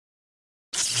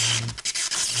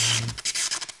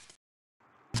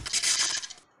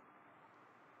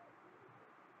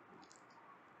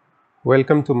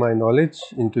Welcome to my knowledge.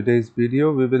 In today's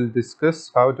video, we will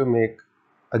discuss how to make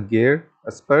a gear,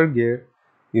 a spur gear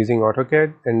using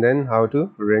AutoCAD and then how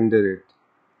to render it.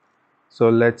 So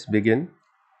let's begin.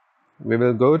 We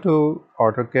will go to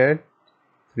AutoCAD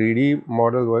 3D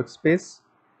model workspace.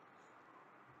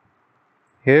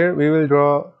 Here we will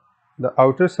draw the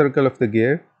outer circle of the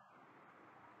gear.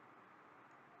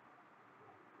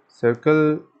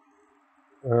 Circle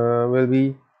will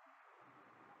be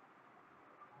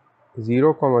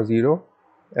 0, 0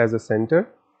 as a center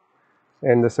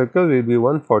and the circle will be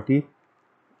 140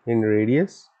 in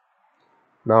radius.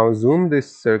 Now zoom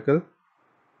this circle.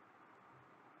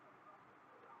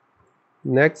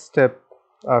 Next step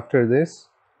after this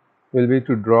will be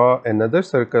to draw another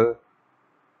circle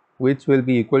which will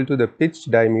be equal to the pitch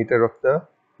diameter of the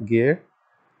gear,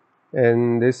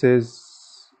 and this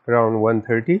is around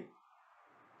 130.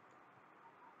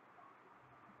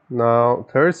 Now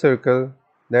third circle,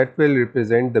 that will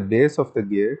represent the base of the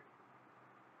gear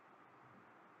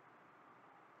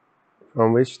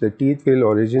from which the teeth will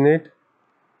originate,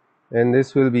 and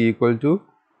this will be equal to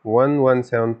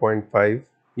 117.5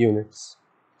 units.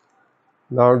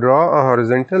 Now draw a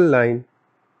horizontal line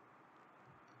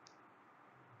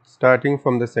starting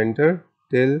from the center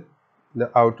till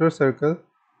the outer circle.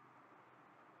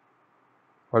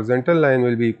 Horizontal line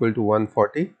will be equal to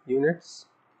 140 units.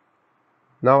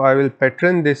 Now I will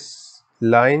pattern this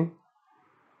line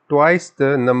twice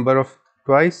the number of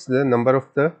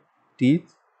the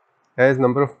teeth. As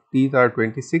number of teeth are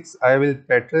 26, I will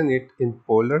pattern it in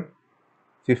polar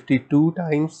 52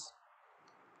 times.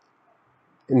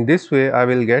 In this way I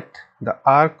will get the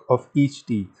arc of each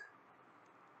teeth.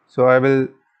 So I will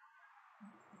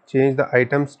change the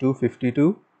items to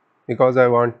 52 because I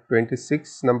want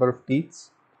 26 number of teeth.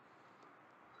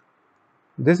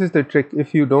 This is the trick.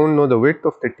 If you don't know the width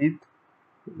of the teeth,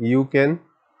 you can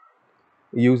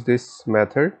use this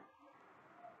method.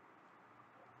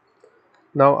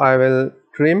 Now I will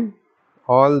trim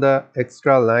all the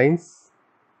extra lines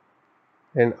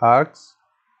and arcs.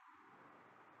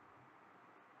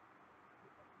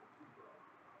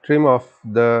 Trim off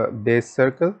the base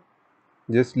circle.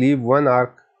 Just leave one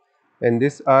arc, and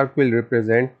this arc will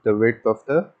represent the width of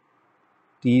the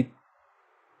teeth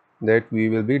that we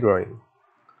will be drawing.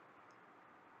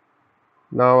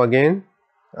 Now again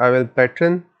I will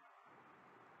pattern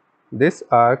this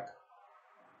arc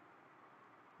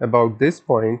about this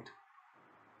point.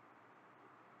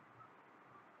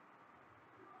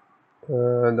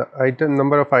 The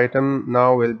number of item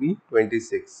now will be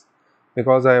 26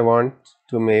 because I want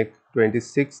to make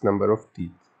 26 number of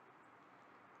teeth.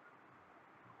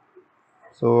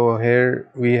 So here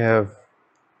we have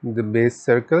the base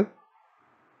circle.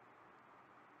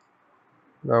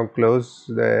 Now close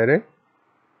the array.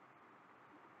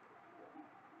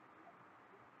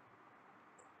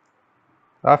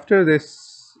 After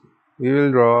this we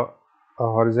will draw a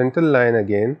horizontal line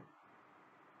again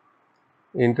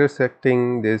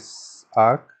intersecting this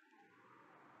arc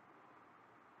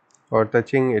or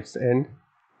touching its end.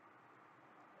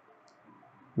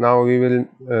 Now we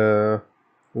will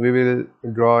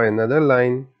draw another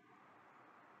line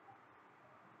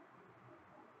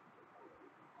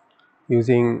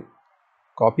using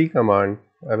copy command.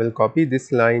 I will copy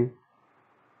this line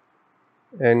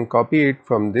and copy it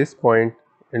from this point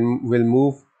and will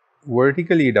move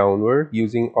vertically downward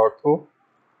using ortho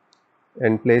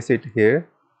and place it here.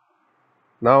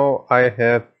 Now I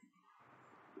have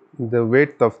the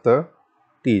width of the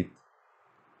teeth.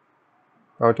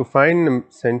 Now to find the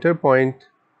center point,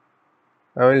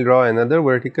 I will draw another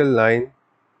vertical line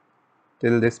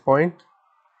till this point.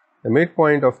 The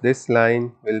midpoint of this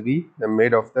line will be the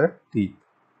mid of the teeth.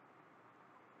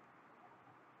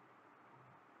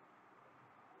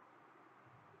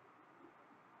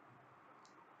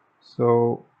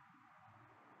 So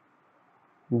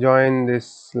join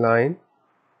this line.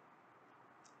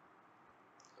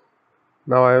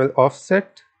 Now I will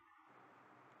offset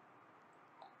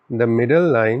the middle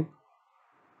line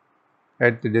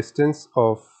at the distance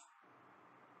of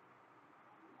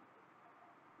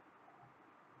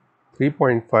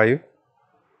 3.5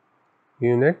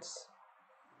 units,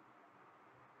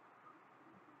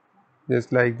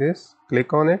 just like this.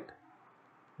 Click on it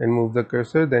and move the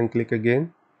cursor, then click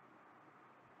again.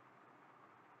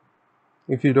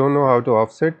 If you don't know how to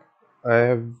offset, I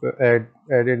have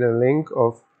added a link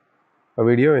of a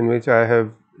video in which I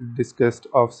have discussed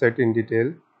offset in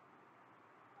detail.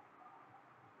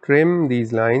 Trim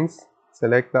these lines,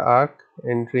 select the arc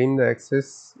and trim the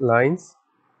excess lines.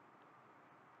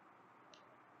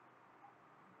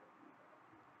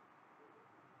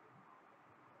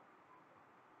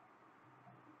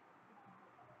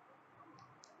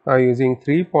 Now using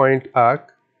 3-point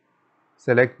arc,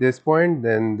 select this point,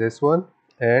 then this one,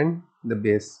 and the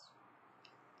base.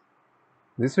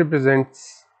 This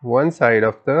represents one side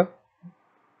of the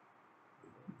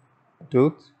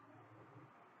tooth.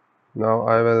 Now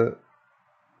I will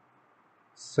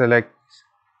select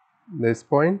this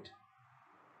point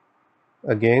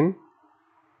again,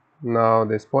 now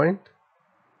this point,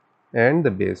 and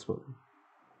the base one.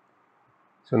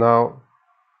 So now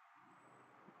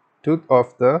tooth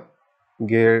of the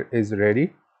gear is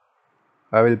ready.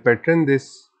 I will pattern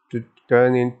this to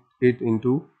turn it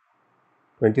into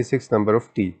 26 number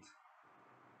of teeth.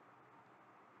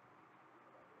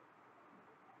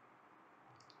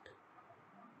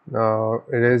 Now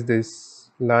erase this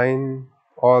line,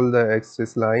 all the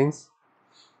excess lines.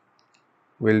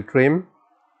 We'll trim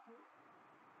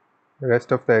the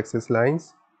rest of the excess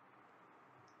lines.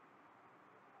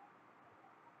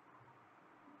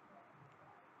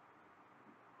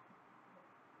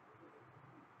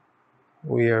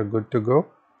 We are good to go.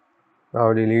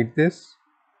 Now delete this.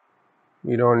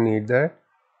 We don't need that.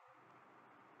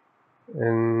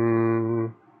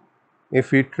 And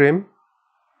if we trim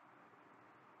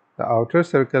the outer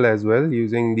circle as well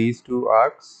using these two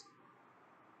arcs,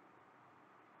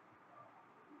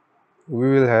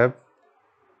 we will have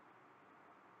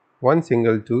one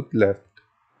single tooth left.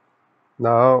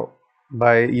 Now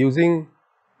by using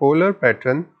polar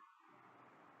pattern,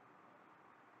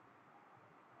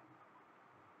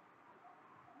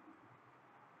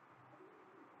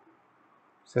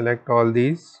 select all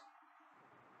these,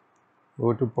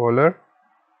 go to polar,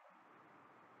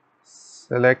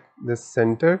 select the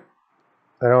center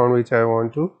around which I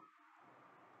want to.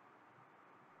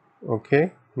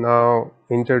 Okay, now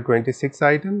enter 26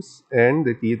 items and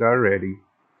the teeth are ready.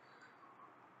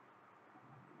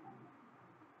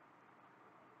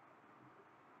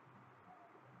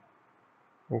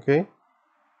 Okay,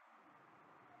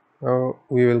 now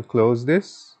we will close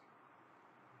this.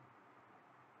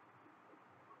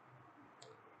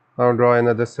 Now draw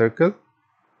another circle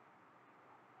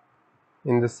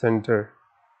in the center.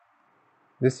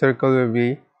 This circle will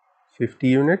be 50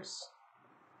 units.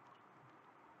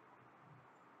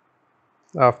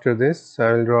 After this,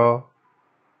 I will draw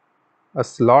a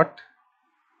slot.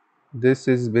 This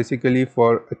is basically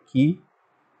for a key,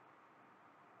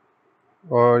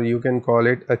 or you can call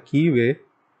it a keyway.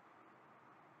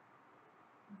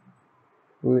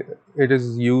 It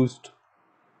is used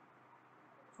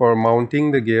for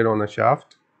mounting the gear on a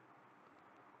shaft.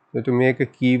 So to make a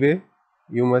keyway,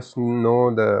 you must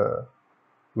know the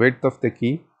width of the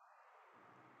key.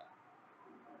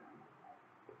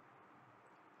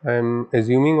 I am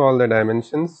assuming all the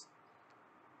dimensions,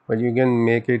 but you can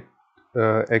make it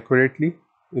accurately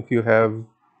if you have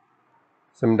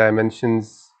some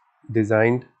dimensions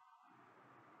designed.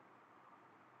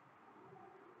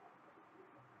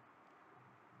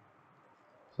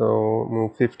 So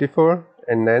move 54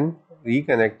 and then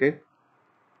reconnect it.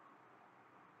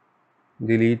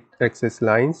 Delete excess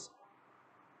lines.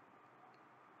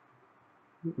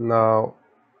 Now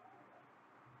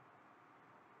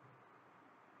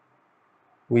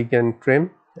we can trim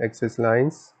excess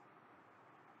lines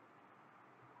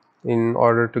in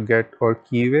order to get our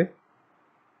keyway.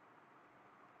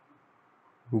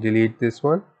 Delete this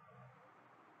one.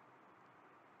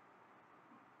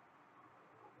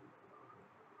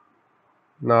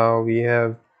 Now we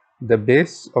have the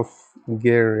base of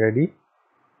gear ready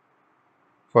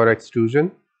for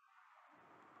extrusion.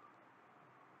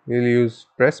 We'll use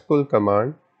press pull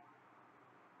command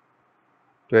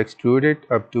to extrude it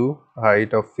up to a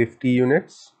height of 50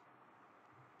 units.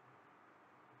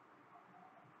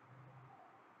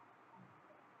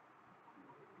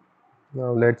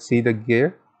 Now let's see the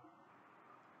gear.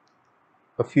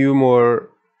 A few more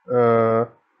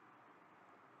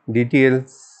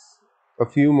details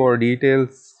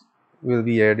will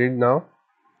be added now.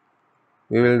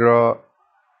 We will draw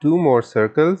two more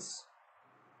circles.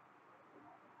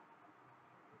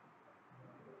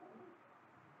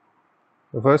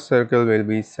 The first circle will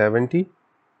be 70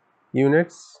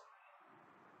 units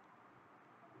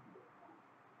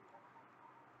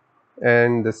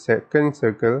and the second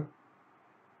circle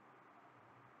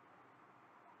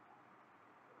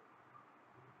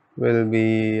will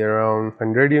be around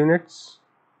 100 units.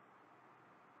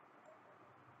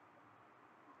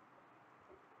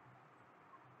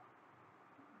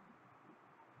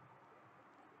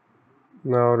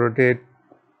 Now rotate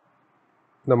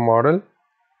the model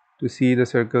to see the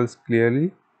circles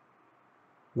clearly.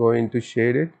 Go into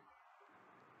shaded.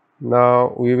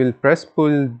 Now we will press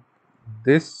pull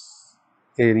this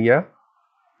area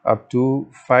up to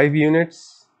 5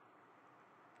 units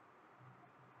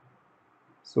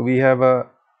So we have a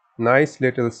nice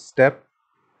little step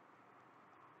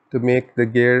to make the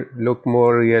gear look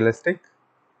more realistic.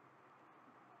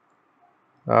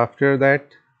 After that,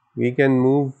 we can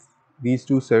move these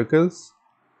two circles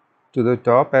to the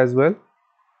top as well.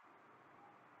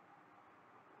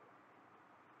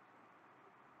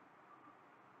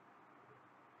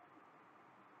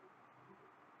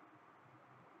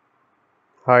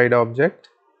 Hide object.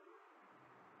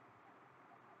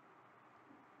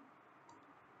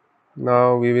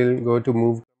 Now we will go to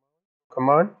move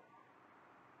command.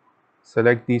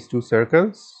 Select these two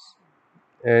circles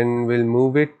and we'll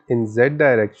move it in Z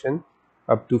direction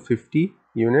up to 50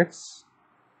 units.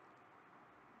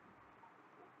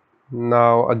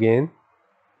 Now again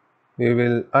we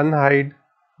will unhide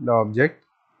the object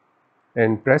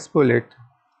and press pull it.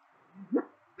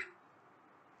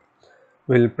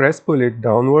 We'll press pull it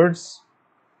downwards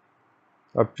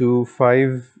up to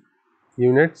 5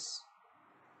 units.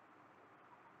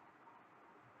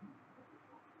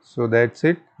 So that's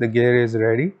it, the gear is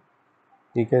ready.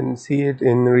 You can see it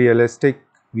in realistic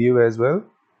view as well.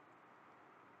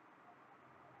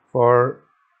 For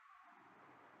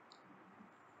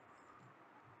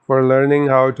learning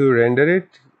how to render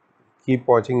it, keep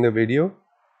watching the video.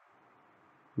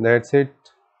 That's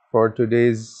it for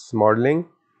today's modeling.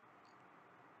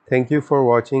 Thank you for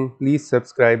watching. Please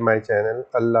subscribe my channel.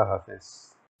 Allah Hafiz.